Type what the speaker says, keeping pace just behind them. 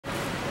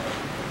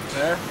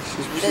女儿。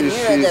你的女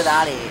人在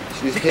哪里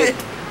She's hit.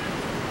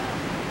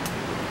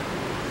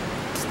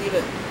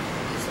 Steven,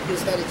 you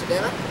study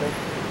together?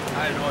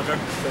 Hi, Roger.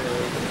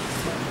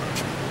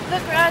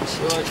 Look, Raj.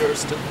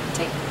 Roger's.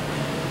 Take.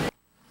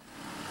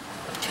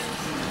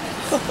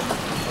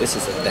 This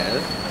is a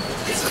dance.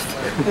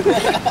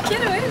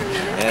 Get away from me.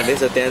 And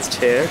this is a dance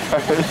chair.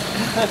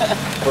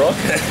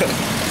 Broken.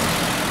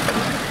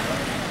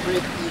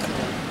 Break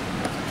easily.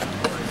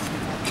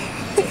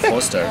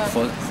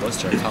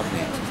 Foster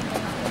company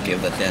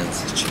give the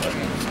dance chair.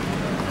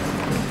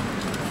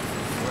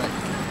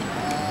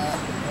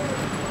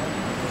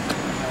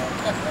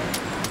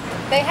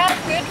 They have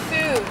good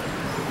food.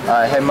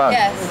 Hey Meng,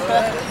 Yes.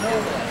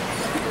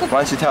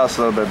 why don't you tell us a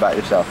little bit about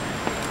yourself?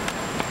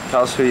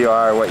 Tell us who you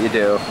are, what you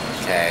do.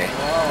 Okay,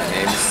 my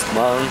name is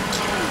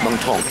Meng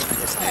Tong.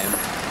 First name.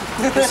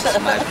 This is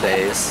my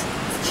place.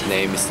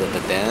 Name is the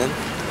Dan.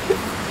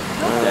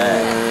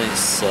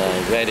 It's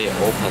already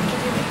open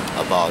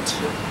about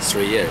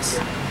 3 years.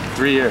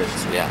 3 years.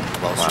 Yeah,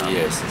 about 3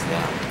 years.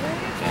 Yeah,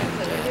 and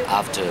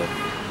after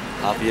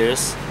half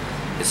years,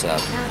 it's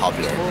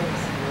popular.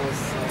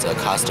 The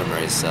customer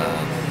is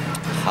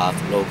half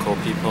local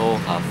people,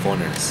 half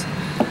foreigners,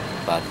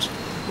 but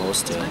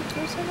most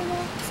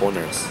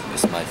foreigners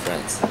is my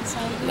friends,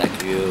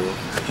 like you,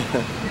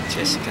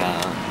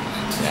 Jessica.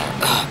 Yeah.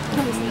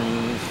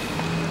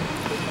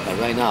 But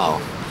right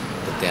now,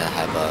 they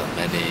have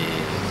many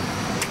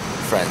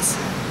friends.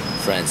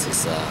 Friends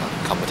is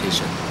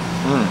competition,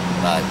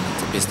 but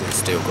the business is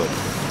still good.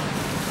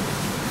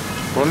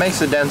 What makes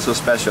the Den so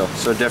special,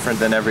 so different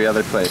than every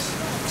other place?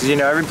 Because you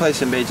know, every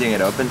place in Beijing,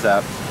 it opens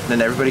up,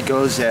 then everybody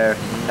goes there,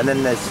 and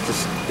then it's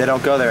just, they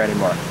don't go there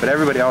anymore. But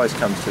everybody always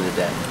comes to the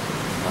Den.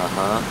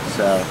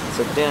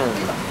 So then,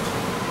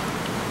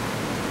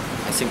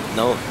 I think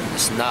no,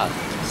 it's not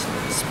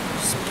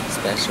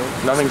special.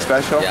 Nothing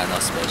special? Yeah,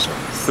 not special.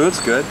 Food's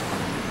good.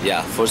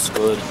 Yeah, food's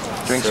good.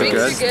 Drinks are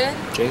Drinks good. are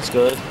good. Drinks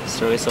good.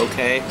 Service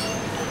okay.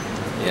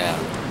 Yeah.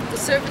 The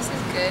service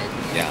is good.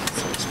 Yeah,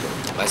 service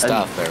good. My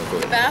staff very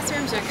good. The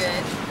bathrooms are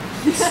good.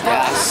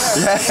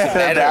 Yes.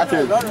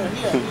 Bathroom.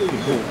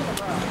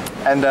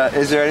 And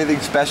is there anything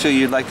special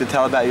you'd like to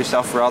tell about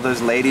yourself for all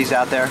those ladies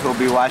out there who'll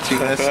be watching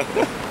this?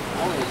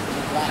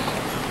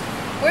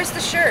 Where's the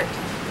shirt?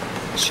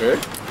 Shirt?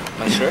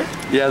 My shirt?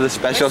 Yeah, the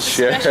special Where's the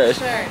shirt. special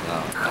shirt?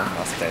 No,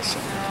 not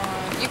special.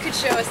 You could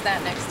show us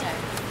that next time.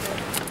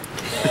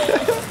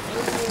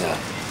 Yeah.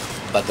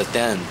 But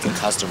then the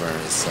customer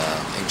is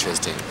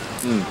interesting.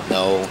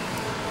 No,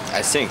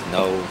 I think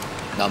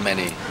not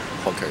many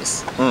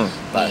hookers,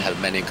 but have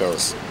many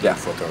girls. Yeah.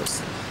 For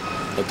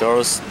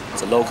girls.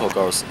 The local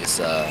girls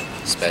is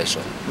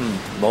special.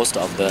 Most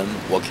of them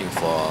working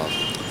for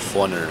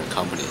foreigner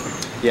company.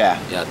 Yeah.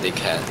 Yeah, they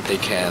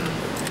can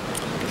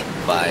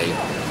buy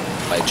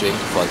drink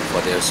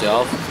for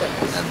themselves,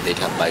 and they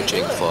can buy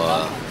drink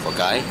for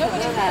guy.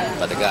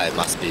 But the guy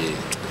must be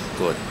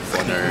good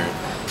foreigner,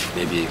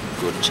 maybe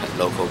good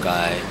local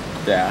guy.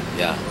 Yeah.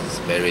 Yeah, it's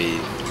very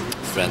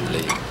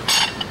friendly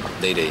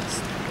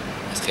ladies.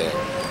 Okay.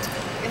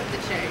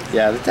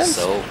 Yeah, the Den's,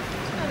 So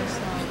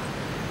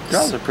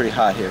girls are pretty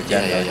hot here.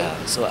 yeah.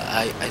 So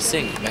I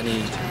think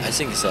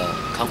it's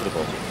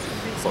comfortable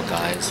for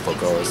guys, for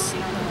girls.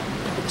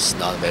 It's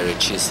not very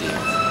cheesy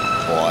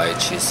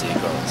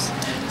girls.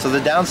 So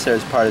the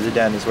downstairs part of the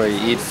Den is where you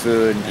eat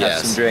food, have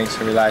Yes. some drinks,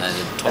 and relax. And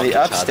talk And the to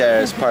each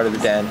upstairs part of the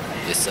Den,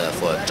 It's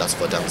just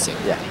for dancing.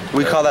 yeah,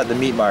 we call that the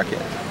meat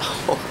market.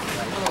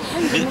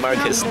 Meat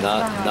market is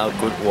not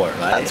good word,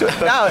 right?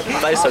 No,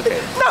 But it's okay.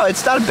 no,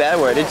 it's not a bad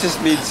word. It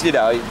just means, you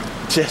know,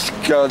 just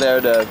go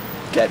there to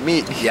get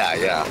meat.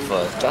 Yeah.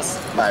 For just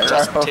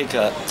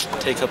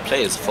take a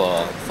place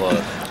for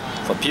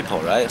people,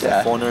 right?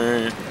 Yeah. For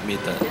foreigner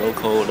meet the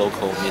local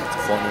meet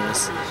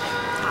foreigners.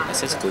 I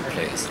think it's a good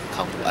place.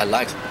 I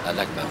like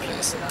my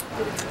place.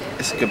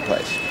 It's a good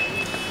place.